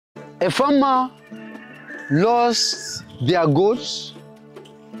A farmer lost their goats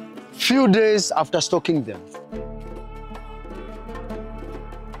few days after stocking them.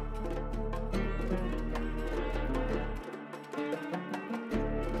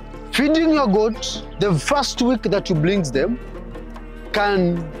 Feeding your goat the first week that you bring them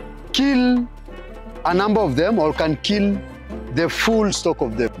can kill a number of them or can kill the full stock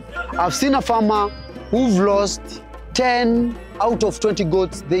of them. I've seen a farmer who've lost 10 out of 20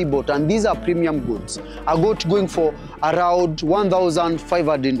 goats they bought, and these are premium goats. A goat going for around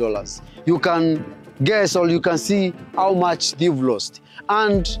 $1,500. You can guess or you can see how much they've lost.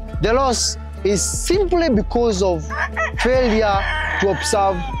 And the loss is simply because of failure to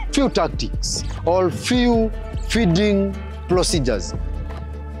observe few tactics or few feeding procedures.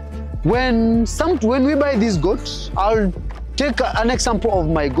 When we buy these goats, I'll take an example of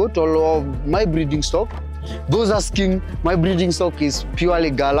my goat or of my breeding stock. Those asking, my breeding stock is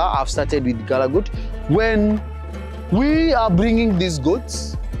purely Gala. I've started with Gala goat. When we are bringing these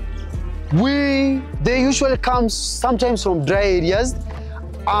goats, they usually come sometimes from dry areas,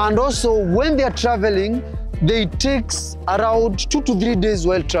 and also when they are traveling, they take around 2 to 3 days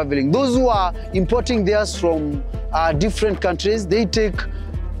while traveling. Those who are importing theirs from different countries, they take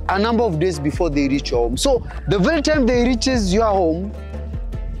a number of days before they reach home. So the very time they reaches your home,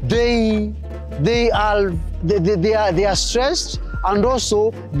 they are stressed, and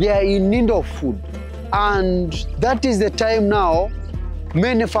also they are in need of food. And that is the time now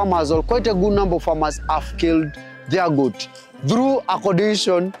many farmers, or quite a good number of farmers, have killed their goat through a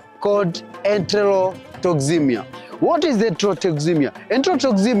condition called Enterotoxemia. What is Enterotoxemia?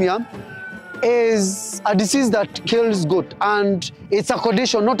 Enterotoxemia is a disease that kills goat, and it's a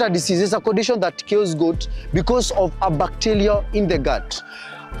condition, not a disease, it's a condition that kills goat because of a bacteria in the gut.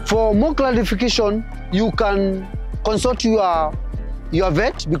 For more clarification, you can consult your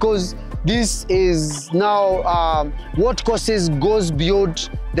vet, because this is now what causes goes beyond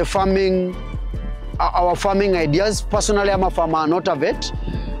the farming, our farming ideas. Personally, I'm a farmer, not a vet.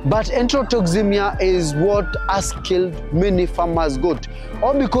 But Enterotoxemia is what has killed many farmers' goat.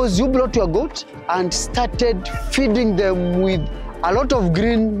 All because you brought your goat and started feeding them with a lot of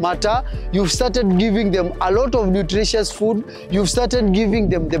green matter. You've started giving them a lot of nutritious food. You've started giving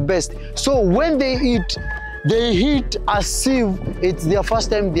them the best. So when they eat as if it's their first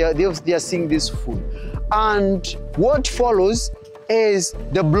time they are seeing this food. And what follows is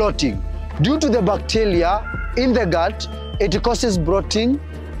the bloating. Due to the bacteria in the gut, it causes bloating,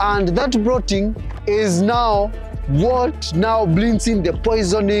 and that bloating is now what now brings in the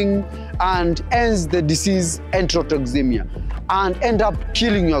poisoning and ends the disease Enterotoxemia and end up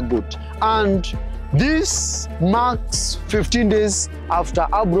killing your goat. And this marks 15 days after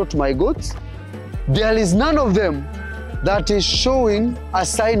I brought my goats. There is none of them that is showing a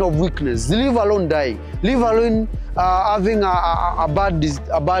sign of weakness, leave alone dying, leave alone having a bad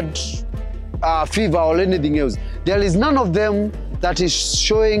fever or anything else. There is none of them that is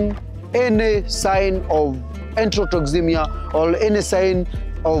showing any sign of Enterotoxemia or any sign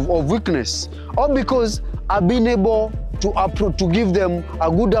of weakness, all because I've been able to give them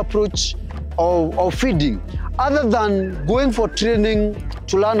a good approach of feeding. Other than going for training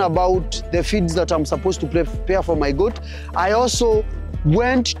to learn about the feeds that I'm supposed to prepare for my goat, I also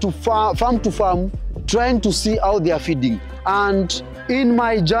went to farm to farm trying to see how they are feeding. And in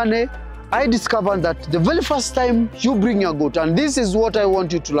my journey, I discovered that the very first time you bring your goat, and this is what I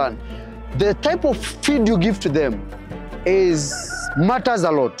want you to learn, the type of feed you give to them matters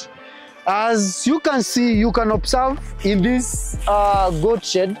a lot. As you can see, you can observe in this goat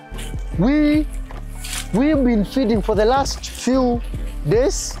shed, we've been feeding for the last few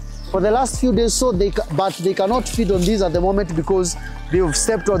days. So but they cannot feed on these at the moment because they've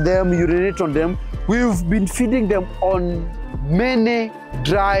stepped on them, urinate on them. We've been feeding them on many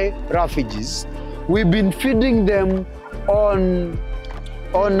dry refuges. We've been feeding them on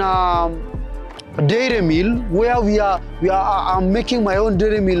dairy meal, where I'm making my own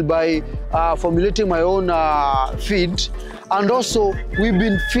dairy meal by formulating my own feed. And also we've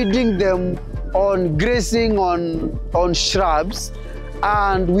been feeding them on grazing on shrubs,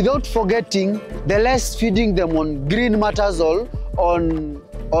 and without forgetting the less feeding them on green matters, all on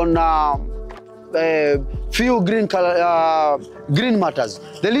few green matters.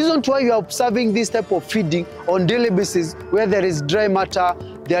 The reason why you are observing this type of feeding on daily basis, where there is dry matter,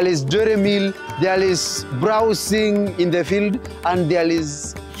 there is dairy meal, there is browsing in the field, and there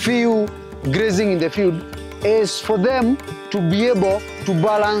is few grazing in the field, is for them to be able to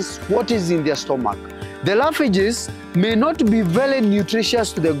balance what is in their stomach. The refuges may not be very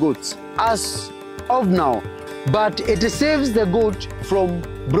nutritious to the goats as of now, but it saves the goat from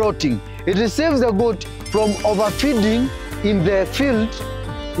bloating. It saves the goat from overfeeding in the field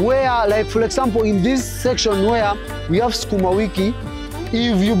where, like for example, in this section where we have sukuma wiki,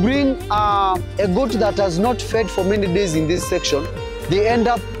 if you bring a goat that has not fed for many days in this section, they end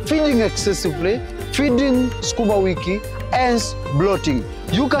up feeding excessively, feeding sukuma wiki, hence bloating.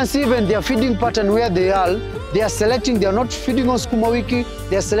 You can see even their feeding pattern where they are selecting, they are not feeding on sukuma wiki,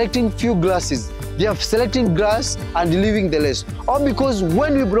 they are selecting few grasses. They are selecting grass and leaving the rest. All because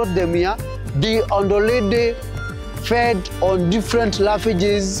when we brought them here, they already fed on different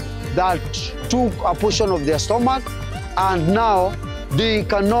lafages that took a portion of their stomach, and now they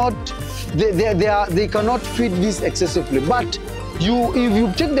cannot feed this excessively. But if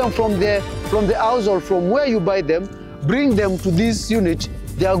you take them from the house or from where you buy them, bring them to this unit,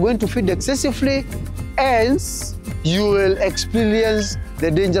 they are going to feed excessively, hence you will experience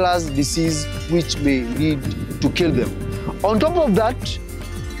the dangerous disease which may lead to kill them. On top of that,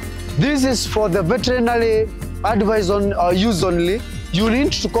 this is for the veterinary advice on use only. You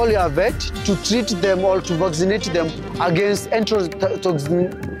need to call your vet to treat them or to vaccinate them against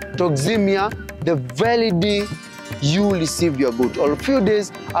Enterotoxemia the very day you receive your goat, or a few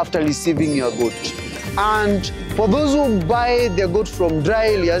days after receiving your goat. And for those who buy their goat from dry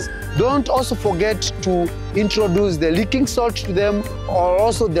areas, don't also forget to introduce the leaking salt to them, or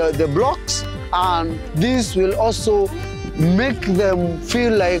also the blocks, and this will also make them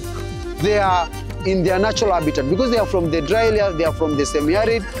feel like they are in their natural habitat, because they are from the dry area, they are from the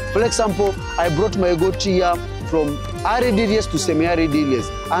semi-arid. For example, I brought my goat here from arid areas to semi-arid areas,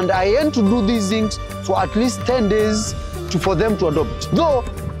 and I aim to do these things for at least 10 days for them to adopt. Though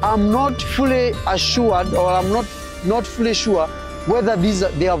I'm not fully assured, or I'm not fully sure whether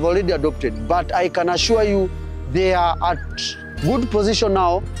they have already adopted, but I can assure you they are at good position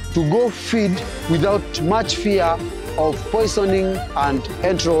now to go feed without much fear of poisoning and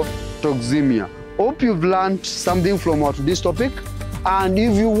enterotoxemia. Hope you've learned something from our today's topic, and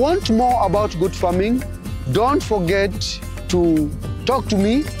if you want more about goat farming, don't forget to talk to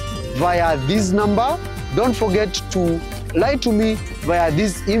me via this number. Don't forget to write to me via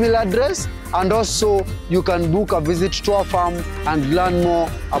this email address, and also you can book a visit to our farm and learn more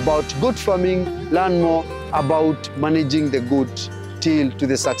about goat farming, learn more about managing the goat till to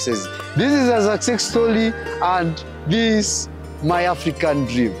the success. This is a success story, and this is my African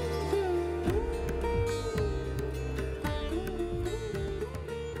dream.